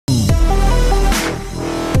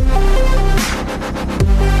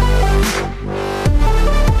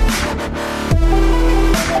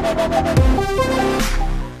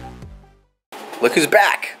Look who's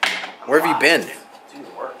back. Where have you been? Dude,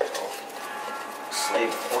 work, bro. Slave,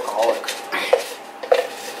 workaholic.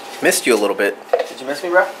 Missed you a little bit. Did you miss me,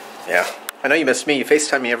 bro? Yeah. I know you missed me. You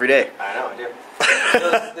FaceTime me every day. I know, I do.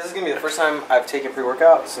 This is going to be the first time I've taken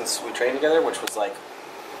pre-workout since we trained together, which was like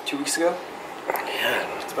 2 weeks ago.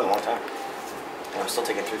 Yeah. It's been a long time. And I'm still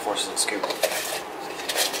taking 3/4 of the scoop.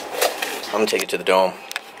 I'm gonna take it to the dome.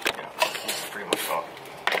 This is pretty much all.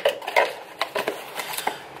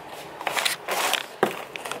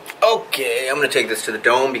 Okay, I'm gonna take this to the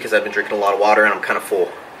dome because I've been drinking a lot of water and I'm kind of full.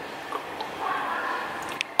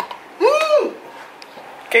 Woo!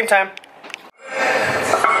 Game time.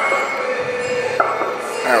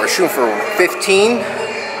 Alright, we're shooting for 15.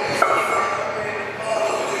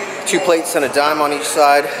 2 plates and a dime on each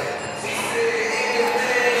side.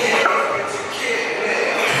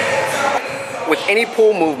 With any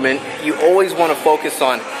pull movement, you always want to focus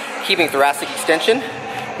on keeping thoracic extension,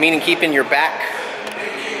 meaning keeping your back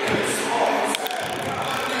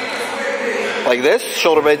like this,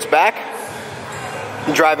 shoulder blades back,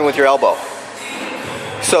 and driving with your elbow.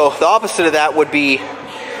 So the opposite of that would be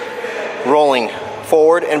rolling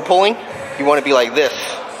forward and pulling. You want to be like this,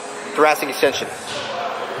 thoracic extension.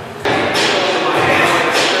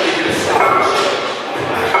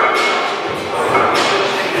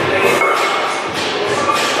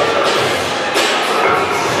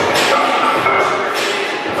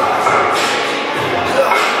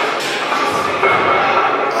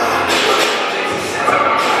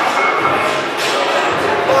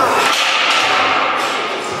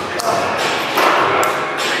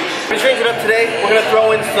 Today we're going to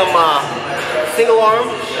throw in some single arm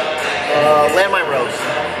landmine rows.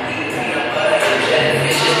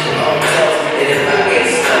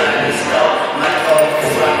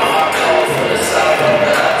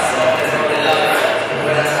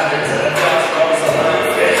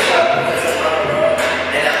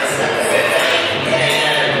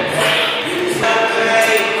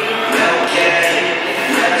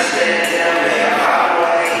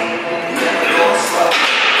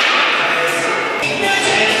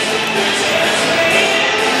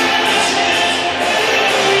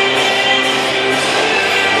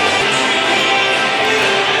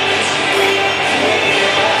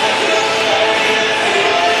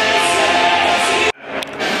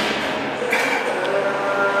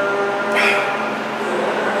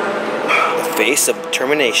 Face of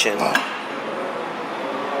determination. We're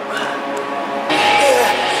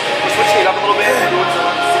switching it up a little bit. We're doing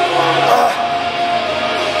some single arm.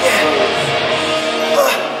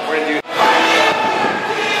 We're gonna do.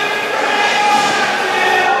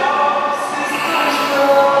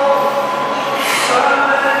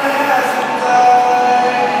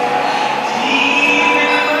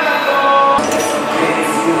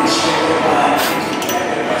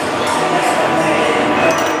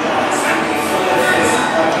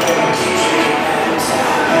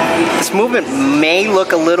 This movement may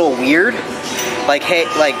look a little weird, like hey,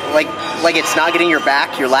 like it's not getting your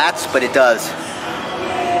back, your lats, but it does.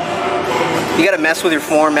 You gotta mess with your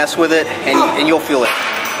form, mess with it, and you'll feel it.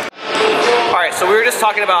 All right, so we were just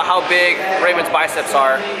talking about how big Raymond's biceps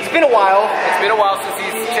are. It's been a while. It's been a while since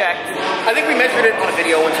he's checked. I think we measured it on a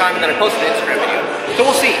video one time, and then I posted an Instagram video. So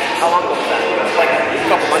we'll see how long ago was that? Like a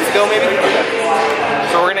couple months ago, maybe.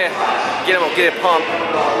 So we're gonna get a pump.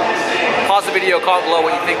 Pause the video, comment below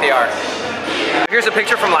what you think they are. Here's a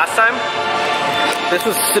picture from last time. This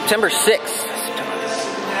was September 6th.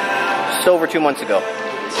 Just over 2 months ago.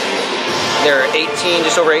 They're 18,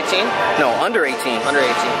 just over 18? No, under 18. Under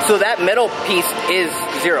 18. So that middle piece is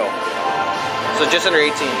 0. So just under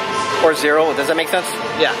 18. Or 0, does that make sense?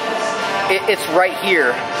 Yeah. It's right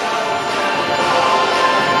here.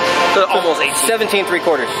 So almost 18. 17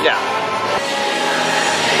 3/4. Yeah.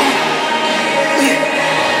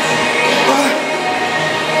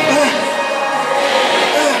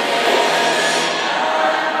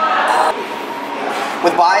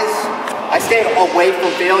 With buys, I stay away from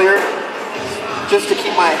failure just to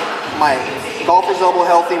keep my golfer's elbow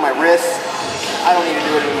healthy, my wrist. I don't need to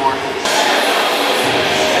do it anymore.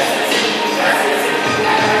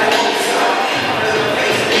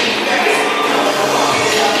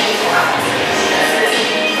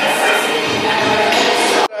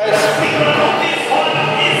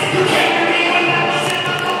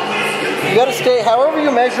 You gotta stay, however you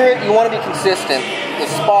measure it, you want to be consistent. The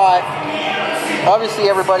spot, obviously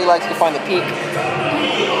everybody likes to find the peak.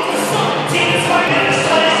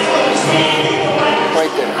 Right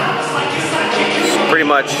there. It's pretty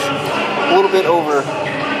much a little bit over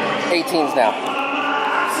 18s now.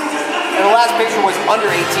 And the last picture was under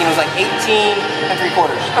 18, it was like 18 3/4,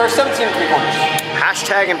 or 17 3/4.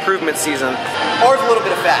 Hashtag improvement season. Or a little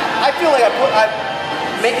bit of fat. I feel like I'm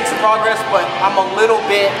making some progress, but I'm a little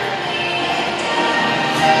bit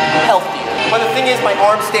healthier. But the thing is, my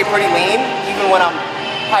arms stay pretty lean, even when I'm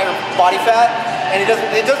higher body fat, and it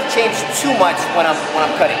doesn't change too much when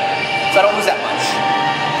I'm cutting, so I don't lose that much.